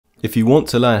If you want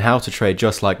to learn how to trade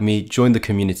just like me, join the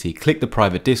community, click the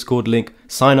private Discord link,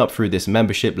 sign up through this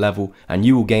membership level, and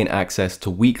you will gain access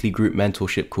to weekly group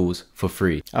mentorship calls for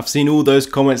free. I've seen all those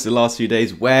comments the last few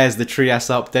days. Where's the Trias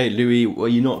update, Louis? Are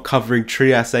you not covering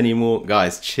Trias anymore?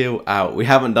 Guys, chill out. We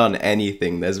haven't done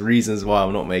anything. There's reasons why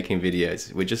I'm not making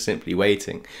videos. We're just simply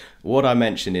waiting. What I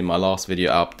mentioned in my last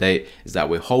video update is that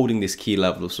we're holding this key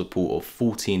level of support of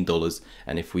 $14,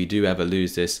 and if we do ever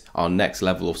lose this, our next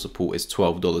level of support is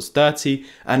 $12.30,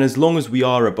 and as long as we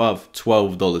are above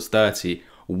 $12.30,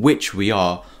 which we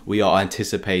are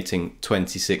anticipating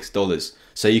 $26.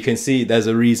 So you can see there's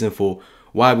a reason for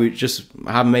why we just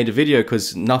haven't made a video,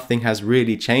 because nothing has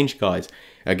really changed, guys.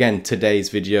 Again, today's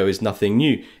video is nothing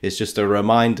new. It's just a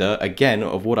reminder again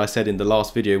of what I said in the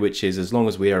last video, which is as long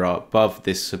as we are above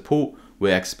this support,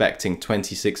 we're expecting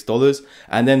 $26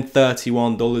 and then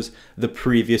 $31, the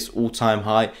previous all-time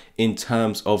high in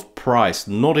terms of price,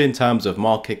 not in terms of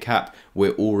market cap.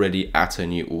 We're already at a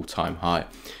new all-time high.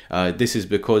 This is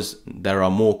because there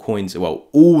are more coins. Well,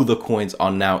 all the coins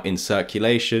are now in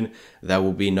circulation. There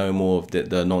will be no more of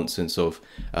the nonsense of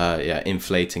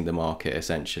inflating the market.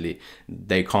 Essentially,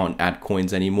 they can't add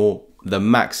coins anymore. The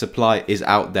max supply is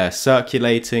out there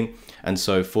circulating, and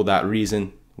so for that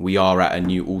reason, we are at a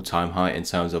new all-time high in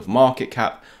terms of market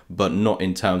cap, but not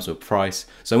in terms of price.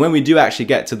 So when we do actually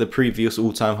get to the previous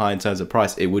all-time high in terms of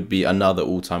price, it would be another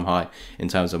all-time high in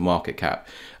terms of market cap.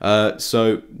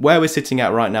 So where we're sitting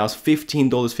at right now is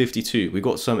 $15.52. We've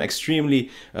got some extremely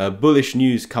bullish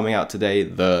news coming out today.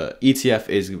 The ETF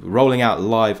is rolling out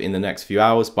live in the next few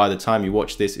hours. By the time you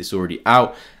watch this, it's already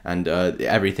out, and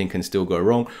everything can still go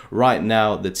wrong. Right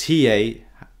now, the TA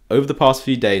over the past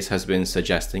few days has been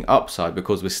suggesting upside,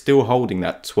 because we're still holding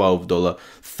that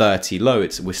 $12.30 low.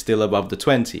 We're still above the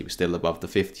 20, we're still above the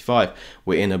 55.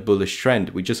 We're in a bullish trend.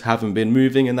 We just haven't been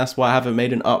moving, and that's why I haven't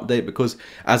made an update, because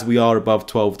as we are above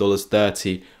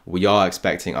 $12.30, we are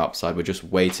expecting upside. We're just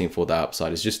waiting for that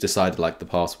upside. It's just decided like the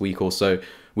past week or so,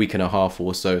 week and a half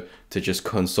or so, to just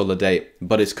consolidate,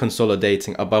 but it's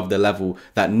consolidating above the level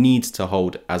that needs to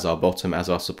hold as our bottom, as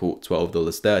our support,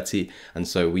 $12.30. And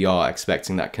so we are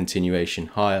expecting that continuation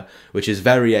higher, which is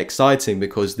very exciting,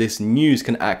 because this news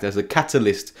can act as a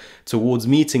catalyst towards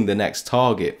meeting the next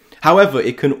target. However,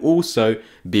 it can also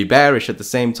be bearish at the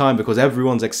same time, because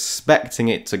everyone's expecting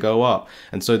it to go up.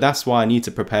 And so that's why I need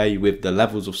to prepare you with the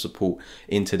levels of support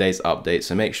in today's update.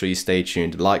 So make sure you stay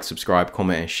tuned, like, subscribe,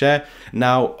 comment, and share.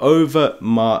 Now, over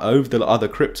the other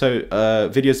crypto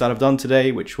videos that I've done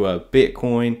today, which were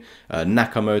Bitcoin,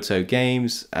 Nakamoto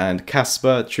Games, and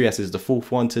Casper. Trias is the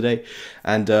fourth one today.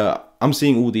 And I'm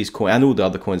seeing all these coins and all the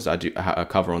other coins that I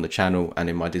cover on the channel and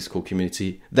in my Discord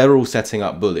community. They're all setting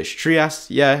up bullish. Trias,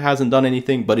 yeah, hasn't done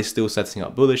anything, but it's still setting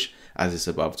up bullish as it's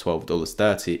above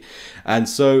 $12.30. And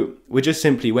so we're just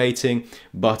simply waiting,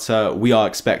 but we are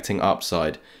expecting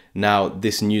upside. Now,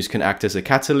 this news can act as a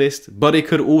catalyst, but it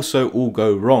could also all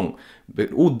go wrong.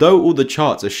 But although all the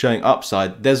charts are showing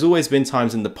upside, there's always been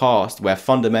times in the past where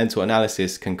fundamental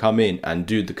analysis can come in and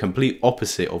do the complete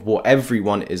opposite of what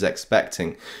everyone is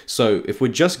expecting. So if we're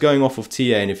just going off of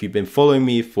TA, and if you've been following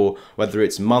me for whether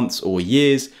it's months or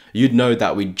years, you'd know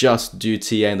that we just do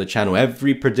TA on the channel.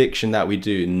 Every prediction that we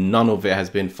do, none of it has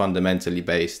been fundamentally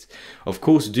based. Of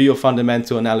course, do your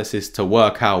fundamental analysis to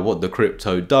work out what the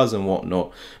crypto does and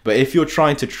whatnot. But if you're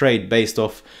trying to trade based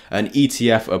off an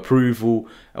ETF approval,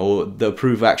 or the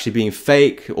approval actually being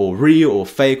fake or real, or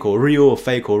fake or real, or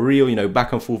fake or real, you know,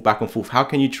 back and forth, how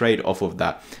can you trade off of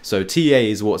that? So TA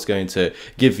is what's going to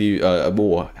give you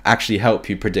or actually help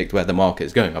you predict where the market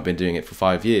is going. I've been doing it for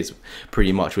 5 years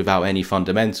pretty much without any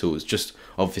fundamentals. Just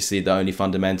obviously the only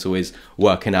fundamental is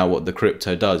working out what the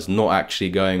crypto does, not actually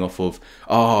going off of,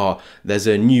 oh, there's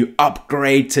a new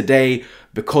upgrade today,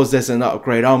 because there's an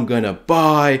upgrade, I'm gonna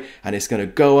buy, and it's gonna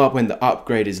go up when the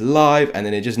upgrade is live, and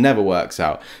then it just never works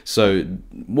out. So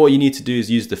what you need to do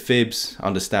is use the fibs,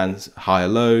 understand higher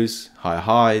lows, higher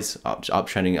highs,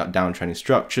 uptrending, downtrending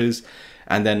structures,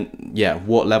 and then, yeah,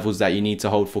 what levels that you need to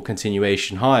hold for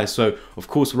continuation higher. So of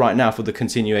course, right now for the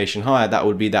continuation higher, that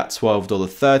would be that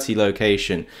 $12.30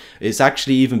 location. It's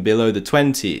actually even below the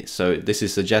 20. So this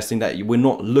is suggesting that we're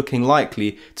not looking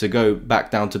likely to go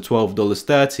back down to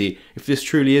 $12.30 if this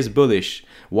truly is bullish.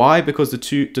 Why? Because the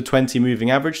 2 to 20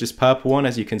 moving average, this purple one,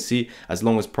 as you can see, as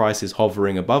long as price is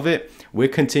hovering above it, we're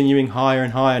continuing higher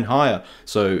and higher and higher.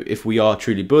 So if we are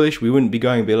truly bullish, we wouldn't be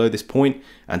going below this point,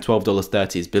 and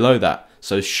 $12.30 is below that.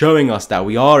 So showing us that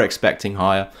we are expecting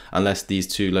higher, unless these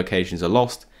two locations are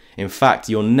lost. In fact,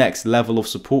 your next level of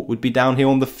support would be down here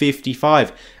on the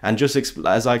 55. And just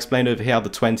as I explained over here, the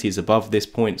 20 is above this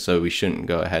point, so we shouldn't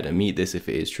go ahead and meet this if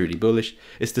it is truly bullish.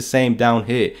 It's the same down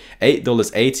here.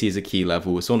 $8.80 is a key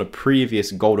level. It's on a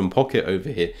previous golden pocket over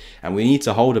here, and we need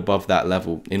to hold above that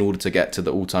level in order to get to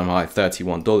the all-time high,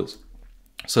 $31.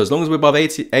 So as long as we're above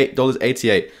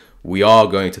 $8.88, we are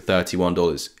going to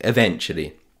 $31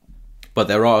 eventually. But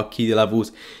there are key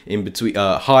levels in between,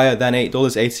 higher than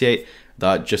 $8.88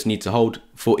 that just need to hold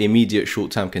for immediate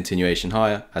short-term continuation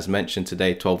higher. As mentioned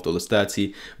today,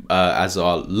 $12.30 as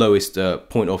our lowest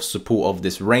point of support of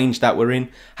this range that we're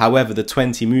in. However, the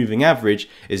 20 moving average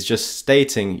is just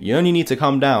stating you only need to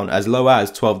come down as low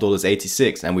as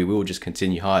 $12.86 and we will just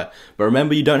continue higher. But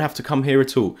remember, you don't have to come here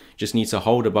at all. You just need to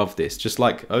hold above this, just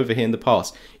like over here in the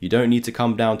past. You don't need to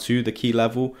come down to the key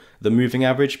level, the moving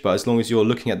average, but as long as you're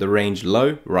looking at the range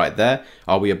low right there,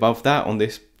 are we above that on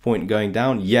this point going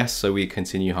down? Yes, so we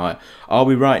continue higher. Are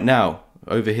we right now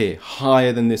over here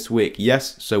higher than this wick?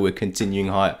 Yes, so we're continuing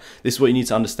higher. This is what you need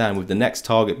to understand, with the next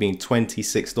target being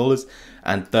 $26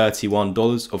 and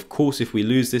 $31. Of course, if we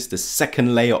lose this, the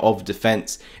second layer of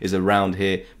defense is around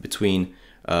here between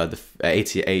the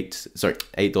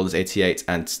 $8.88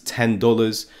 and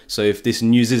 $10. So if this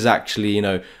news is actually,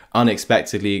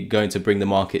 unexpectedly going to bring the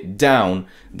market down,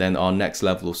 then our next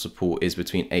level of support is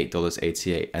between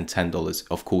 $8.88 and $10,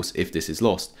 of course, if this is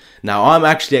lost. Now, I'm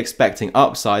actually expecting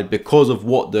upside because of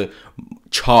what the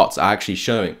charts are actually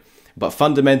showing. But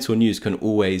fundamental news can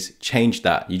always change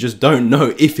that. You just don't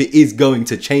know if it is going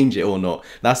to change it or not.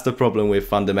 That's the problem with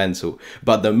fundamental.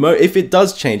 But if it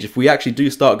does change, if we actually do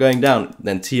start going down,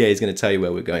 then TA is going to tell you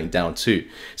where we're going down to.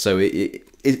 So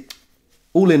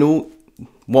all in all,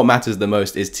 what matters the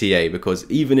most is TA, because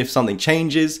even if something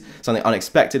changes, something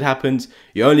unexpected happens,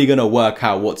 you're only going to work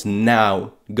out what's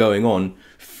now going on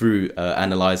through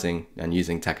analyzing and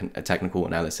using technical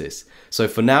analysis. So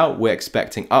for now, we're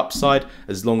expecting upside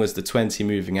as long as the 20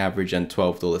 moving average and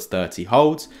 $12.30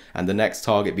 holds, and the next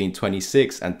target being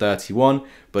 26 and 31.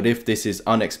 But if this is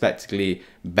unexpectedly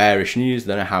bearish news,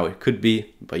 don't know how it could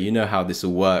be, but you know how this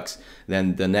all works,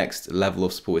 then the next level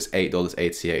of support is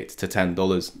 $8.88 to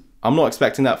 $10. I'm not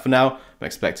expecting that for now. I'm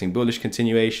expecting bullish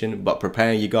continuation, but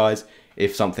preparing you guys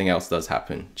if something else does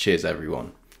happen. Cheers,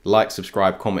 everyone. Like,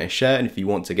 subscribe, comment, and share. And if you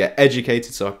want to get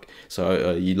educated,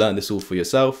 so you learn this all for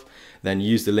yourself, then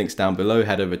use the links down below.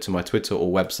 Head over to my Twitter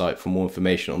or website for more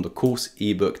information on the course,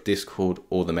 ebook, Discord,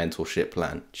 or the mentorship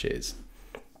plan. Cheers.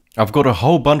 I've got a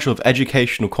whole bunch of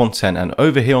educational content, and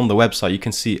over here on the website, you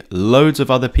can see loads of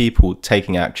other people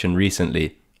taking action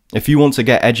recently. If you want to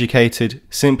get educated,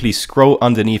 simply scroll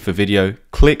underneath the video,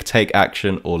 click Take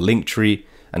Action or Linktree,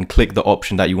 and click the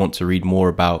option that you want to read more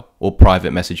about, or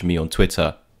private message me on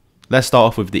Twitter. Let's start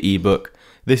off with the ebook.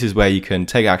 This is where you can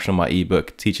take action on my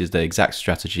ebook, teaches the exact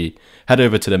strategy. Head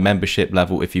over to the membership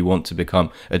level if you want to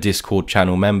become a Discord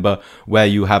channel member, where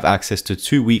you have access to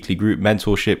 2 weekly group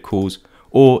mentorship calls,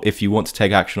 or if you want to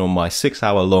take action on my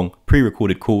 6-hour-long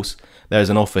pre-recorded course, there's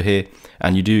an offer here,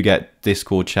 and you do get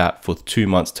Discord chat for 2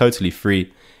 months totally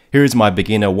free. Here is my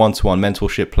beginner one-to-one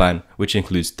mentorship plan, which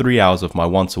includes 3 hours of my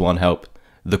one-to-one help,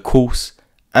 the course,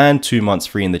 and 2 months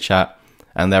free in the chat.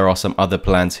 And there are some other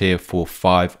plans here for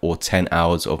 5 or 10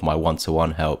 hours of my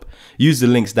one-to-one help. Use the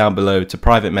links down below to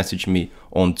private message me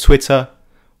on Twitter,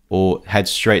 or head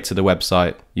straight to the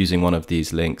website using one of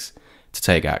these links to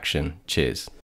take action. Cheers.